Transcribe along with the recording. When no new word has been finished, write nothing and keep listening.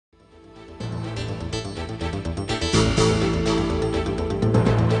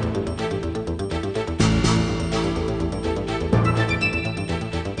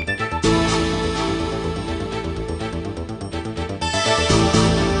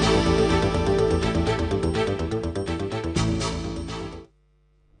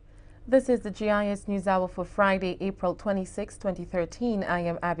This is the GIS News Hour for Friday, April 26, 2013. I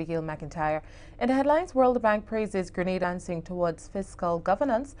am Abigail McIntyre. In the headlines, World Bank praises Grenada advancing towards fiscal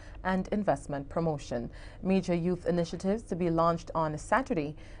governance and investment promotion. Major youth initiatives to be launched on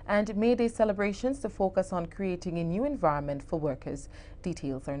Saturday, and May Day celebrations to focus on creating a new environment for workers.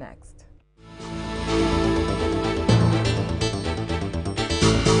 Details are next.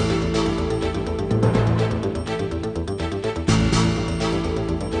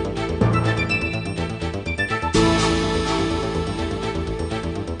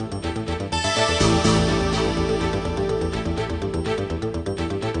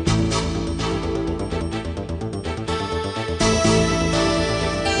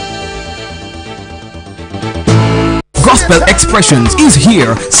 Gospel Expressions is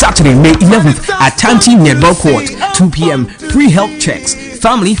here Saturday, May 11th at Tanti Netball Court. 2 p.m. pre-health checks,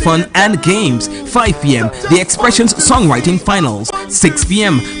 family fun and games. 5 p.m. The Expressions Songwriting Finals. 6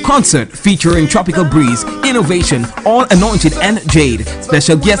 p.m. concert featuring Tropical Breeze, Innovation, All Anointed and Jade.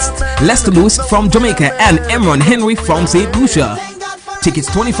 Special guests Lester Lewis from Jamaica and Emron Henry from St. Lucia.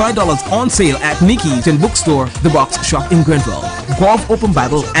 Tickets $25 on sale at Nikki's and Bookstore, The Box Shop in Grenville. Guelph Open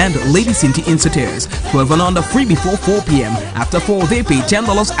Bible and Lady Cinti in Sauters. 12 and under free before 4 p.m. After 4 they pay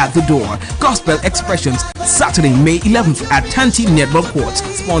 $10 at the door. Gospel Expressions Saturday, May 11th at Tanti Netball Court.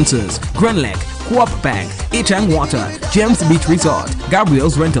 Sponsors Grenlec, Co-op Bank, Etang Water, Gems Beach Resort,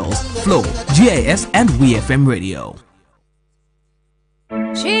 Gabriel's Rentals, Flow, GIS and WFM Radio.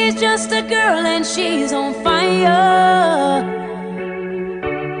 She's just a girl and she's on fire.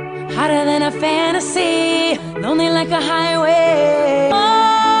 Hotter than a fantasy, lonely like a highway. Oh,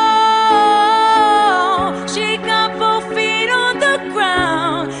 she got both feet on the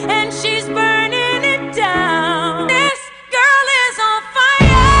ground and she's burning it down. This girl is on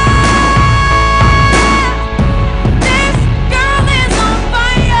fire. This girl is on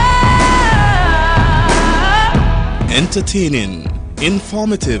fire. Entertaining,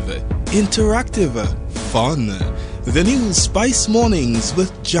 informative, interactive, fun. The new Spice Mornings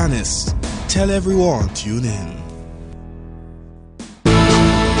with Janice. Tell everyone, tune in.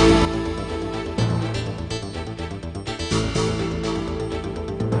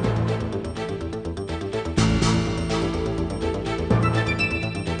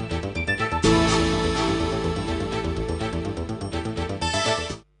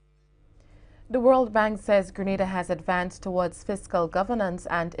 The World Bank says Grenada has advanced towards fiscal governance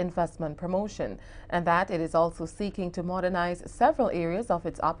and investment promotion, and that it is also seeking to modernize several areas of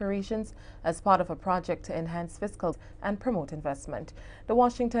its operations as part of a project to enhance fiscal and promote investment. The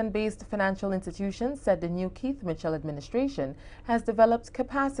Washington-based financial institution said the new Keith Mitchell administration has developed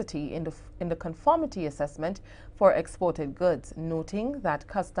capacity in the conformity assessment for exported goods, noting that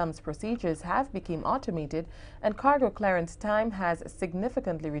customs procedures have become automated and cargo clearance time has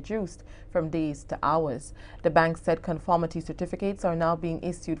significantly reduced from days to hours. The bank said conformity certificates are now being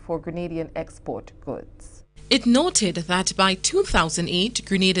issued for Grenadian export goods. It noted that by 2008,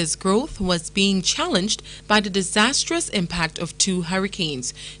 Grenada's growth was being challenged by the disastrous impact of two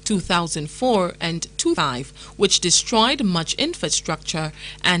hurricanes, 2004 and 2005, which destroyed much infrastructure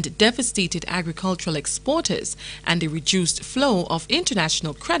and devastated agricultural exporters, and the reduced flow of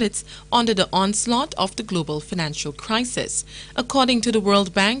international credits under the onslaught of the global financial crisis. According to the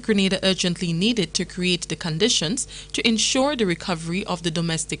World Bank, Grenada urgently needed to create the conditions to ensure the recovery of the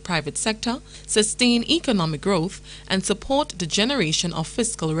domestic private sector, sustain economic growth, and support the generation of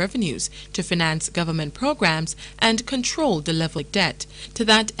fiscal revenues to finance government programs and control the level of debt. To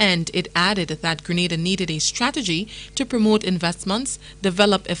that end, it added that Grenada needed a strategy to promote investments,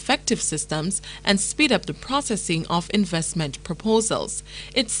 develop effective systems, and speed up the processing of investment proposals.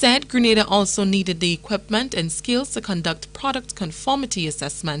 It said Grenada also needed the equipment and skills to conduct product conformity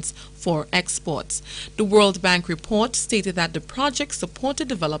assessments for exports. The World Bank report stated that the project supported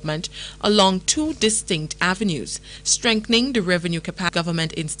development along two distinct avenues: strengthening the revenue capacity of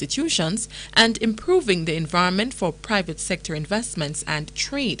government institutions and improving the environment for private sector investments and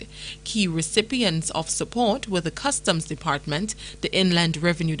trade. Key recipients of support were the Customs Department, the Inland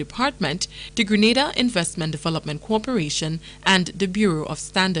Revenue Department, the Grenada Investment Development Corporation, and the Bureau of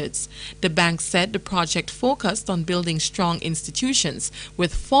Standards. The bank said the project focused on building strong institutions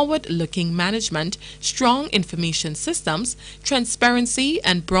with forward-looking management, strong information systems, transparency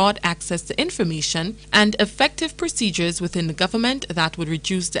and broad access to information, and effective procedures within the government that would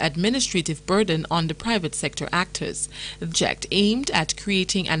reduce the administrative burden on the private sector actors. The project aimed at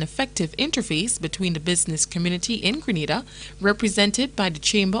creating an effective interface between the business community in Grenada, represented by the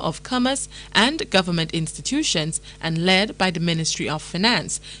Chamber of Commerce and government institutions and led by the Ministry of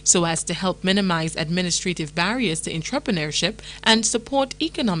Finance, so as to help minimize administrative barriers to entrepreneurship and support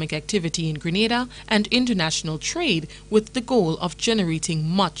economic connectivity in Grenada and international trade with the goal of generating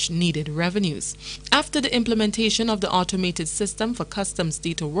much-needed revenues. After the implementation of the automated system for Customs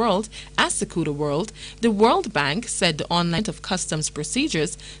Data World, Assecuda World, the World Bank said the online of customs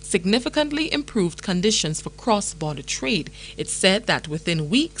procedures significantly improved conditions for cross-border trade. It said that within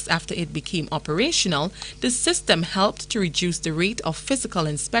weeks after it became operational, the system helped to reduce the rate of physical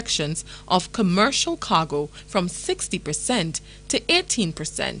inspections of commercial cargo from 60% to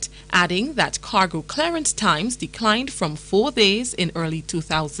 18%, adding that cargo clearance times declined from 4 days in early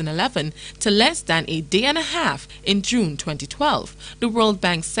 2011 to less than a day and a half in June 2012. The World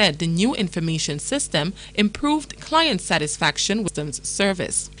Bank said the new information system improved client satisfaction with customs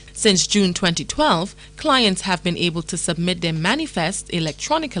service. Since June 2012, clients have been able to submit their manifest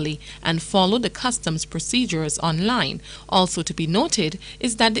electronically and follow the customs procedures online. Also to be noted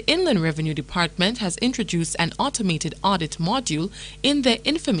is that the Inland Revenue Department has introduced an automated audit module in their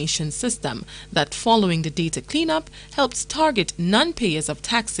information system that, following the data cleanup, helps target non-payers of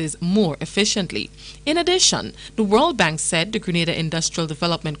taxes more efficiently. In addition, the World Bank said the Grenada Industrial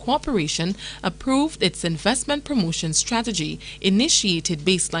Development Corporation approved its investment promotion strategy, initiated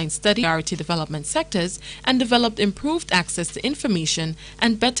baseline study priority development sectors, and developed improved access to information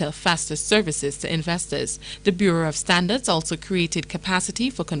and better, faster services to investors. The Bureau of Standards also created capacity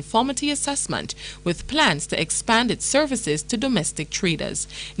for conformity assessment, with plans to expand its services to domestic traders.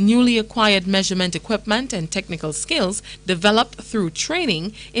 Newly acquired measurement equipment and technical skills developed through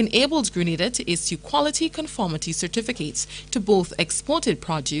training enabled Grenada to issue quality conformity certificates to both exported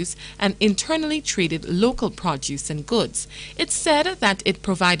produce and internally traded local produce and goods. It said that it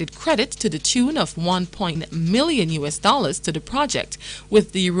provided credit to the tune of $1 million to the project,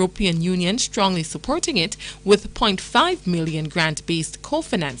 with the European Union strongly supporting it with $0.5 million grant-based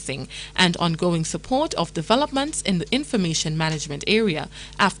co-financing and ongoing support of developments in the information management area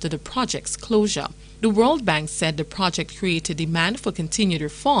after the project's closure. The World Bank said the project created demand for continued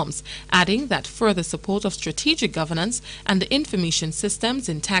reforms, adding that further support of strategic governance and the information systems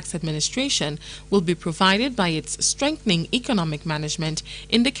in tax administration will be provided by its strengthening economic management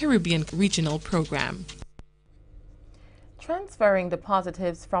in the Caribbean Regional Program. Transferring the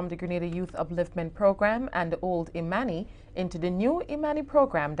positives from the Grenada Youth Upliftment Program and the old Imani into the new Imani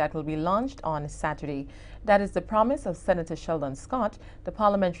program that will be launched on Saturday. That is the promise of Senator Sheldon Scott, the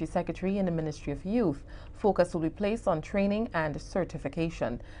Parliamentary Secretary in the Ministry of Youth. Focus will be placed on training and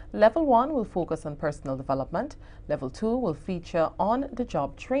certification. Level 1 will focus on personal development. Level 2 will feature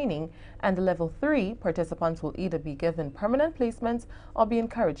on-the-job training. And Level 3, participants will either be given permanent placements or be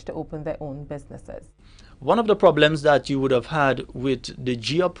encouraged to open their own businesses. One of the problems that you would have had with the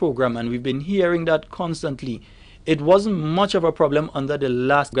GIA program, and we've been hearing that constantly, it wasn't much of a problem under the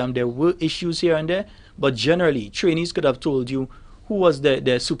last program. There were issues here and there, but generally, trainees could have told you who was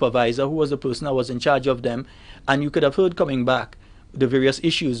their supervisor, who was the person that was in charge of them, and you could have heard coming back the various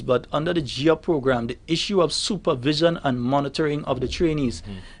issues. But under the GIA program, the issue of supervision and monitoring of the trainees,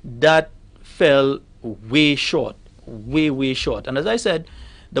 that fell way short, way short. And as I said,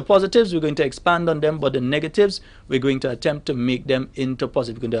 the positives, we're going to expand on them, but the negatives, we're going to attempt to make them into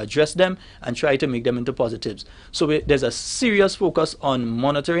positives. We're going to address them and try to make them into positives. So there's a serious focus on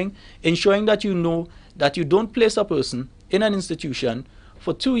monitoring, ensuring that you know that you don't place a person in an institution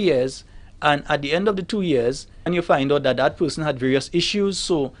for 2 years, and at the end of the 2 years, and you find out that that person had various issues,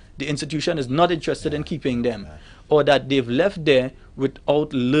 so the institution is not interested in keeping them, or that they've left there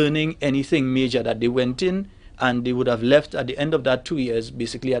without learning anything major, that they went in and they would have left at the end of that 2 years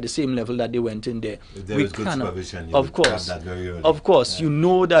basically at the same level that they went in there. If there is good supervision, you of would course, have that very early. Of course, you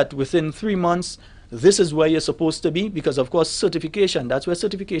know that within 3 months, this is where you're supposed to be, because of course certification, that's where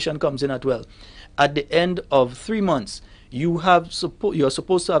certification comes in as well. At the end of 3 months, you're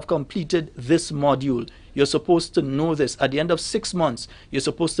supposed to have completed this module. You're supposed to know this. At the end of 6 months, you're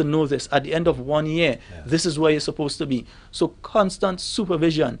supposed to know this. At the end of 1 year, this is where you're supposed to be. So constant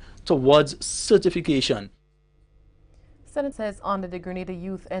supervision towards certification. Senate says under the Grenada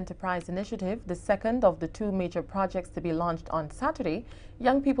Youth Enterprise Initiative, the second of the 2 major projects to be launched on Saturday,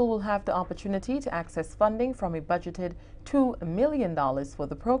 young people will have the opportunity to access funding from a budgeted $2 million for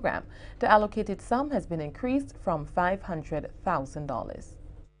the program. The allocated sum has been increased from $500,000.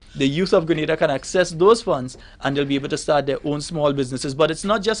 The youth of Grenada can access those funds and they'll be able to start their own small businesses. But it's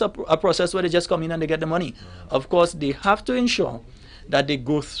not just a process where they just come in and they get the money. Of course, they have to ensure that they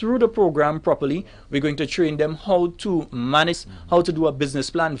go through the program properly. We're going to train them how to manage, how to do a business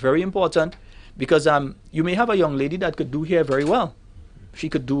plan, very important, because you may have a young lady that could do hair very well. She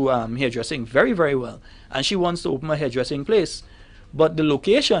could do hairdressing very well, and she wants to open a hairdressing place. But the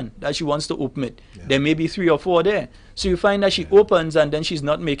location that she wants to open it, there may be 3 or 4 there. So you find that she opens and then she's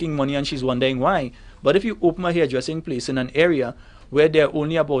not making money and she's wondering why. But if you open a hairdressing place in an area where there are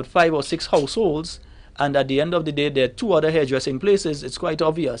only about 5 or 6 households, and at the end of the day there are 2 other hairdressing places, it's quite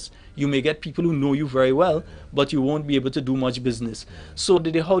obvious. You may get people who know you very well, but you won't be able to do much business. So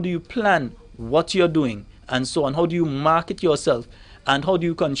how do you plan what you're doing and so on? How do you market yourself? And how do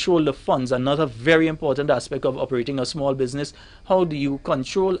you control the funds? Another very important aspect of operating a small business. How do you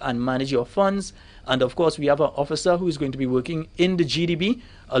control and manage your funds? And of course, we have an officer who is going to be working in the GDB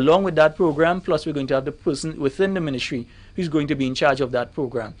along with that program. Plus, we're going to have the person within the ministry who's going to be in charge of that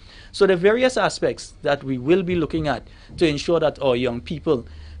program. So there are various aspects that we will be looking at to ensure that our young people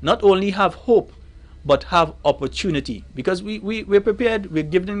not only have hope, but have opportunity. Because we're prepared, we're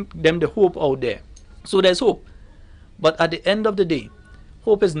giving them the hope out there. So there's hope. But at the end of the day,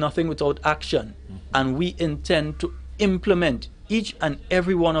 hope is nothing without action. And we intend to implement each and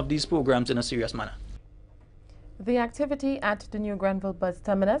every one of these programs in a serious manner. The activity at the New Grenville Bus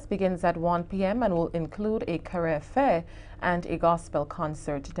Terminus begins at 1 p.m. and will include a career fair and a gospel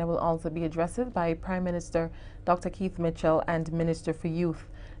concert. There will also be addresses by Prime Minister Dr. Keith Mitchell and Minister for Youth,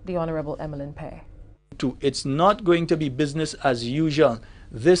 the Honorable Emmeline Pay. It's not going to be business as usual.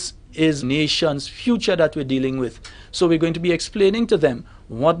 This is nation's future that we're dealing with. So we're going to be explaining to them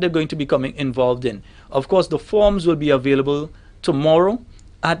what they're going to be coming involved in. Of course, the forms will be available tomorrow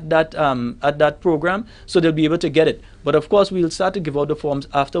at that program, so they'll be able to get it. But of course, we'll start to give out the forms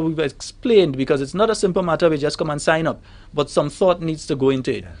after we've explained, because it's not a simple matter we just come and sign up, but some thought needs to go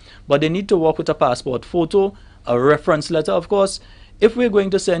into it. But they need to walk with a passport photo, a reference letter, of course. If we're going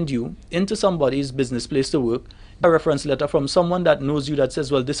to send you into somebody's business place to work, a reference letter from someone that knows you, that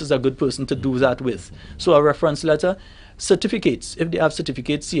says, well, this is a good person to do that with. So a reference letter, certificates, if they have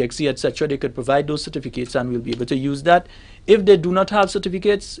certificates, CXC, etc., they could provide those certificates and we'll be able to use that. If they do not have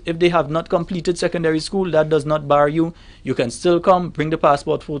certificates, if they have not completed secondary school, that does not bar you. You can still come, bring the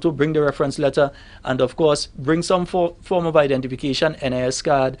passport photo, bring the reference letter, and of course, bring some form of identification, NIS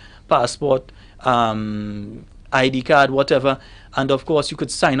card, passport, ID card, whatever, and of course you could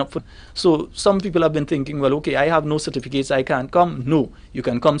sign up for. So some people have been thinking, well, okay, I have no certificates, I can't come. No, you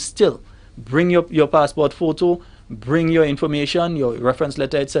can come still. Bring your passport photo, bring your information, your reference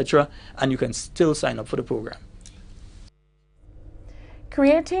letter, etc., and you can still sign up for the program.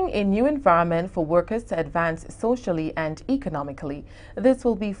 Creating a new environment for workers to advance socially and economically. This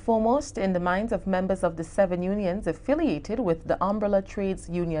will be foremost in the minds of members of the 7 unions affiliated with the Umbrella Trades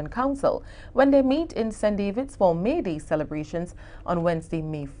Union Council when they meet in St. David's for May Day celebrations on Wednesday,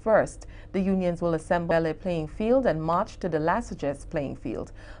 May 1st. The unions will assemble a playing field and march to the Lassages playing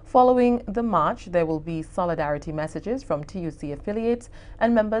field. Following the march, there will be solidarity messages from TUC affiliates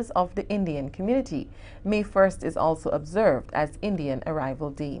and members of the Indian community. May 1st is also observed as Indian Arrival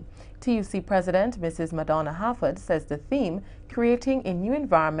Day. TUC President Mrs. Madonna Harford says the theme, creating a new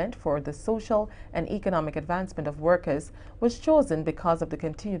environment for the social and economic advancement of workers, was chosen because of the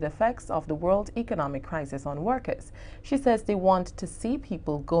continued effects of the world economic crisis on workers. She says they want to see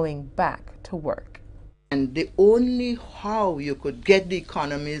people going back to work. And the only how you could get the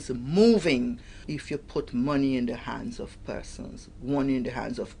economies moving if you put money in the hands of persons, money in the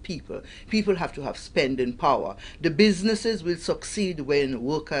hands of people. People have to have spending power. The businesses will succeed when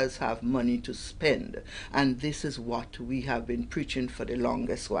workers have money to spend. And this is what we have been preaching for the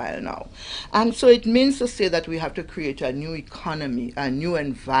longest while now. And so it means to say that we have to create a new economy, a new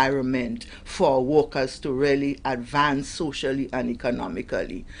environment for workers to really advance socially and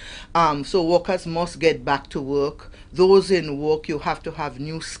economically. So workers must get back to work. Those in work, you have to have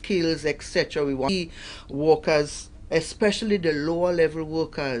new skills, etc. We want workers, especially the lower level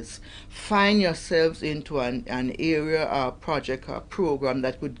workers, find yourselves into an area or project or program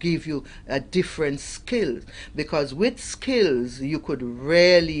that would give you a different skill, because with skills you could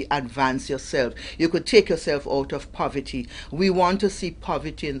really advance yourself. You could take yourself out of poverty. We want to see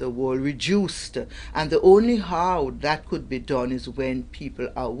poverty in the world reduced, and the only how that could be done is when people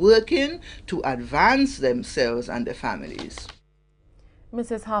are working to advance themselves and their families.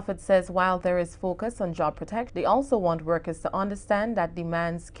 Mrs. Harford says while there is focus on job protection, they also want workers to understand that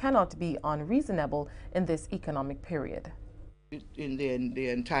demands cannot be unreasonable in this economic period. In the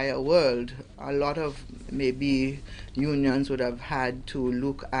entire world, a lot of maybe unions would have had to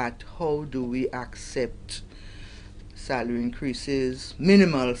look at how do we accept salary increases,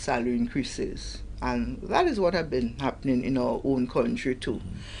 minimal salary increases. And that is what has been happening in our own country too.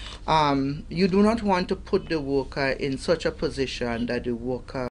 You do not want to put the worker in such a position that the worker